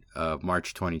COVID,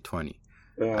 March 2020.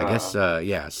 I guess,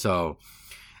 yeah. So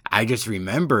I just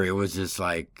remember it was just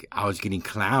like I was getting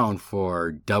clowned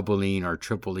for doubling or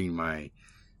tripling my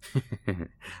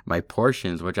my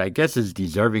portions, which I guess is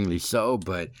deservingly so.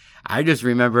 But I just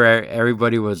remember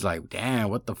everybody was like, damn,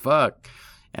 what the fuck?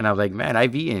 And I was like, man, I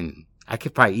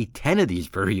could probably eat 10 of these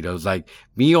burritos. Like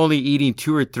me only eating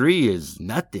 2 or 3 is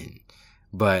nothing.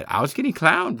 But I was getting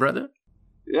clowned, brother.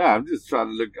 Yeah, I'm just trying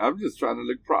to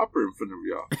look proper in front of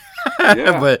y'all.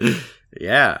 Yeah. But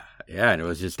yeah, and it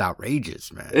was just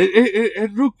outrageous, man.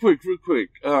 And real quick,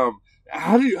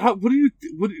 how do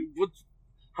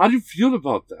you feel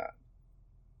about that?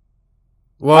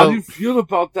 Well, how do you feel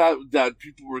about that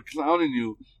people were clowning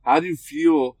you? How do you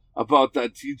feel about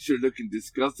that teacher looking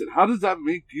disgusted? How does that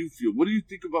make you feel? What do you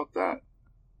think about that?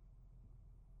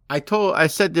 I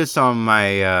said this on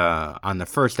my on the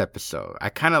first episode. I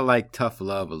kind of like tough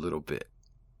love a little bit.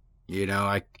 You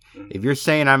know, if you're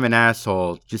saying I'm an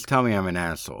asshole, just tell me I'm an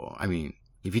asshole. I mean,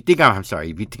 if you think I'm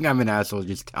an asshole,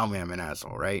 just tell me I'm an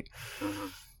asshole, right?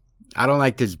 I don't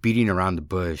like this beating around the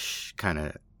bush kind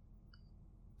of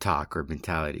talk or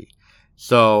mentality.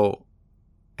 So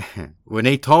when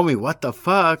they told me, what the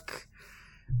fuck?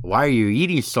 Why are you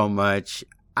eating so much?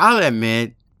 I'll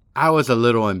admit I was a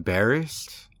little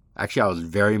embarrassed. Actually, I was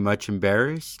very much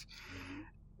embarrassed.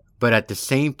 But at the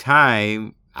same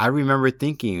time, I remember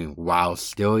thinking, while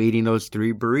still eating those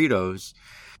 3 burritos,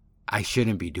 I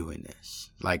shouldn't be doing this.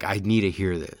 Like, I need to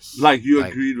hear this. Like, you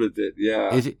agreed with it,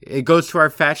 yeah. It goes to our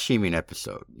fat shaming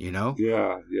episode, you know?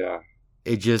 Yeah.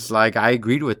 It just, like, I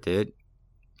agreed with it.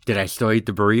 Did I still eat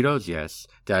the burritos? Yes.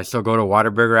 Did I still go to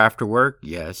Whataburger after work?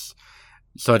 Yes.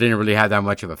 So it didn't really have that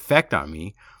much of effect on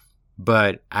me.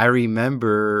 But I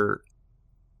remember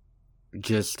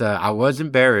just, I was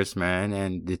embarrassed, man.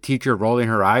 And the teacher rolling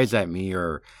her eyes at me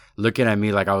or looking at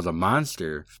me like I was a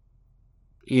monster.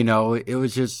 You know, it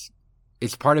was just,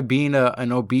 it's part of being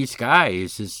an obese guy.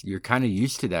 It's just, you're kind of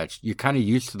used to that. You're kind of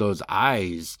used to those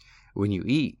eyes when you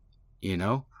eat, you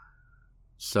know?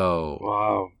 So.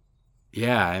 Wow.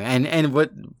 Yeah. And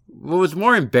what was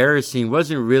more embarrassing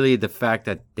wasn't really the fact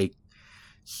that they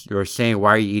were saying,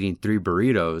 why are you eating 3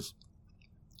 burritos?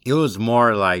 It was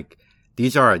more like,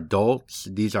 these are adults.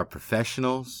 These are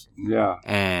professionals. Yeah.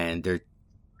 And they're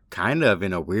kind of,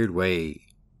 in a weird way,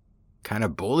 kind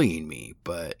of bullying me.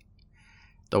 But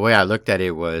the way I looked at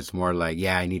it was more like,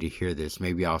 yeah, I need to hear this.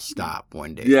 Maybe I'll stop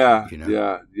one day. Yeah. You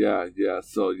know? Yeah.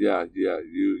 So, yeah.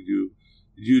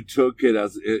 You took it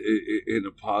as in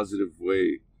a positive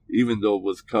way, even though it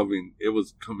was coming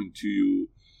to you.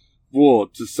 Well,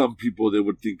 to some people, they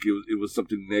would think it was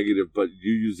something negative, but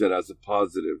you use it as a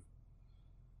positive.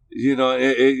 You know,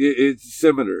 it's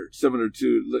similar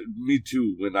to me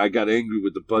too. When I got angry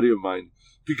with a buddy of mine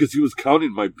because he was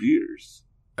counting my beers.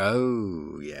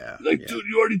 Oh yeah, dude,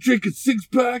 you already drank a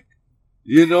 6-pack.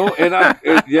 You know,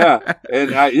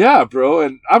 yeah, bro.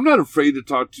 And I'm not afraid to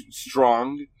talk too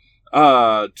strong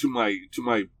to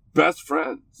my best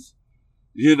friends.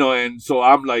 You know, and so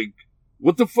I'm like,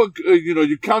 what the fuck? You know,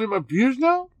 you're counting my beers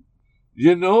now.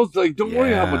 You know, it's like, don't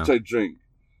worry how much I drink.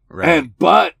 Right.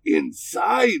 But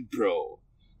inside, bro,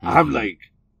 I'm like,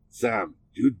 Sam,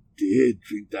 you did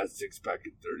drink that 6-pack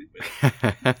in 30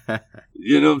 minutes.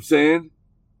 You know what I'm saying?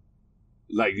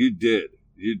 Like, you did.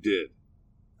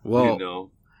 Well, you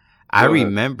know? I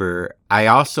remember I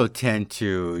also tend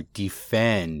to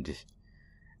defend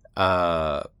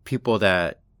people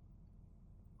that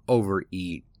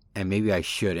overeat, and maybe I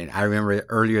shouldn't. I remember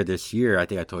earlier this year, I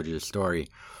think I told you the story,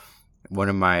 one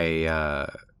of my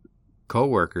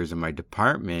co-workers in my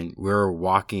department, we were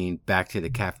walking back to the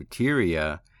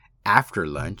cafeteria after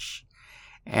lunch,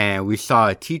 and we saw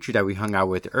a teacher that we hung out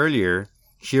with earlier.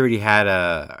 She already had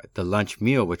the lunch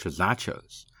meal, which was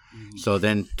nachos. Mm-hmm. So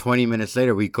then 20 minutes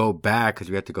later, we go back because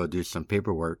we have to go do some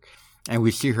paperwork, and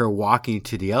we see her walking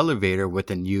to the elevator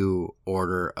with a new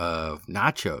order of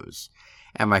nachos.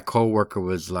 and my coworker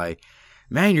was like,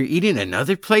 "Man, you're eating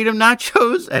another plate of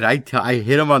nachos?" And I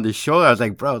hit him on the shoulder. I was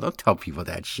like, "Bro, don't tell people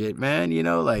that shit, man. You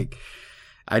know, like,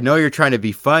 I know you're trying to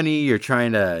be funny. You're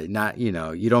trying to not, you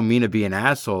know, you don't mean to be an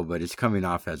asshole, but it's coming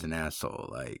off as an asshole."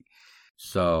 Like,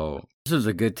 so this is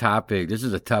a good topic. This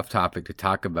is a tough topic to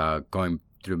talk about, going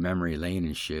through memory lane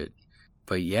and shit.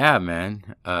 But yeah, man,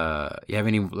 you have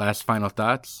any last final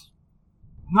thoughts?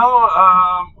 No,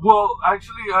 well,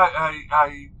 actually,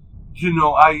 I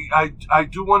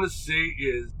do want to say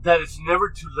is that it's never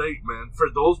too late, man. For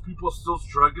those people still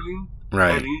struggling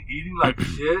Right. and eating like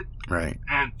shit Right.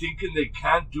 and thinking they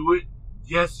can't do it,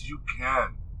 yes, you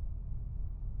can.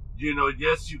 You know,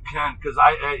 yes, you can. Because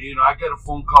I got a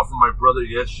phone call from my brother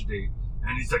yesterday,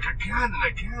 and he's like, I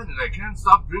can't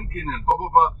stop drinking and blah, blah,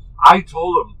 blah. I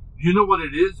told him, you know what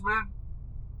it is, man?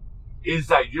 Is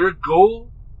that your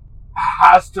goal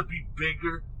has to be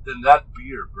bigger than that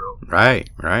beer, bro. Right.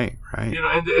 You know,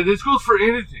 and this goes for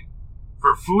anything.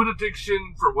 For food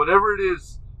addiction, for whatever it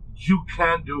is, you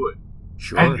can do it.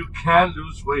 Sure. And you can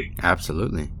lose weight.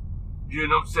 Absolutely. You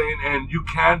know what I'm saying? And you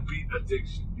can beat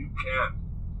addiction. You can.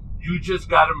 You just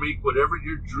got to make whatever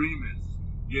your dream is,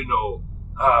 you know,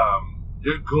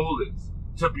 your goal is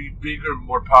to be bigger and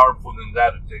more powerful than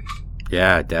that addiction.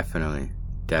 Yeah, definitely.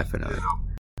 You know?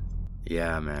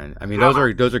 Yeah, man. I mean, Yeah,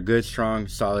 those are good, strong,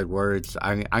 solid words.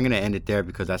 I'm gonna end it there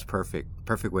because that's perfect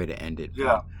way to end it.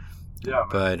 Yeah. Yeah,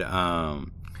 man. But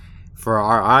for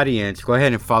our audience, go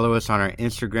ahead and follow us on our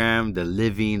Instagram, the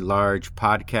Living Large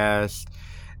Podcast.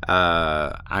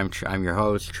 I'm your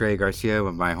host, Trey Garcia,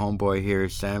 with my homeboy here,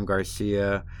 Sam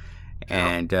Garcia.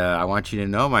 And I want you to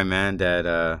know, my man, that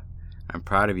I'm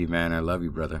proud of you, man. I love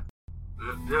you, brother.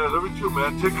 Yeah, love you too,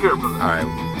 man. Take care, brother. All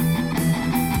right.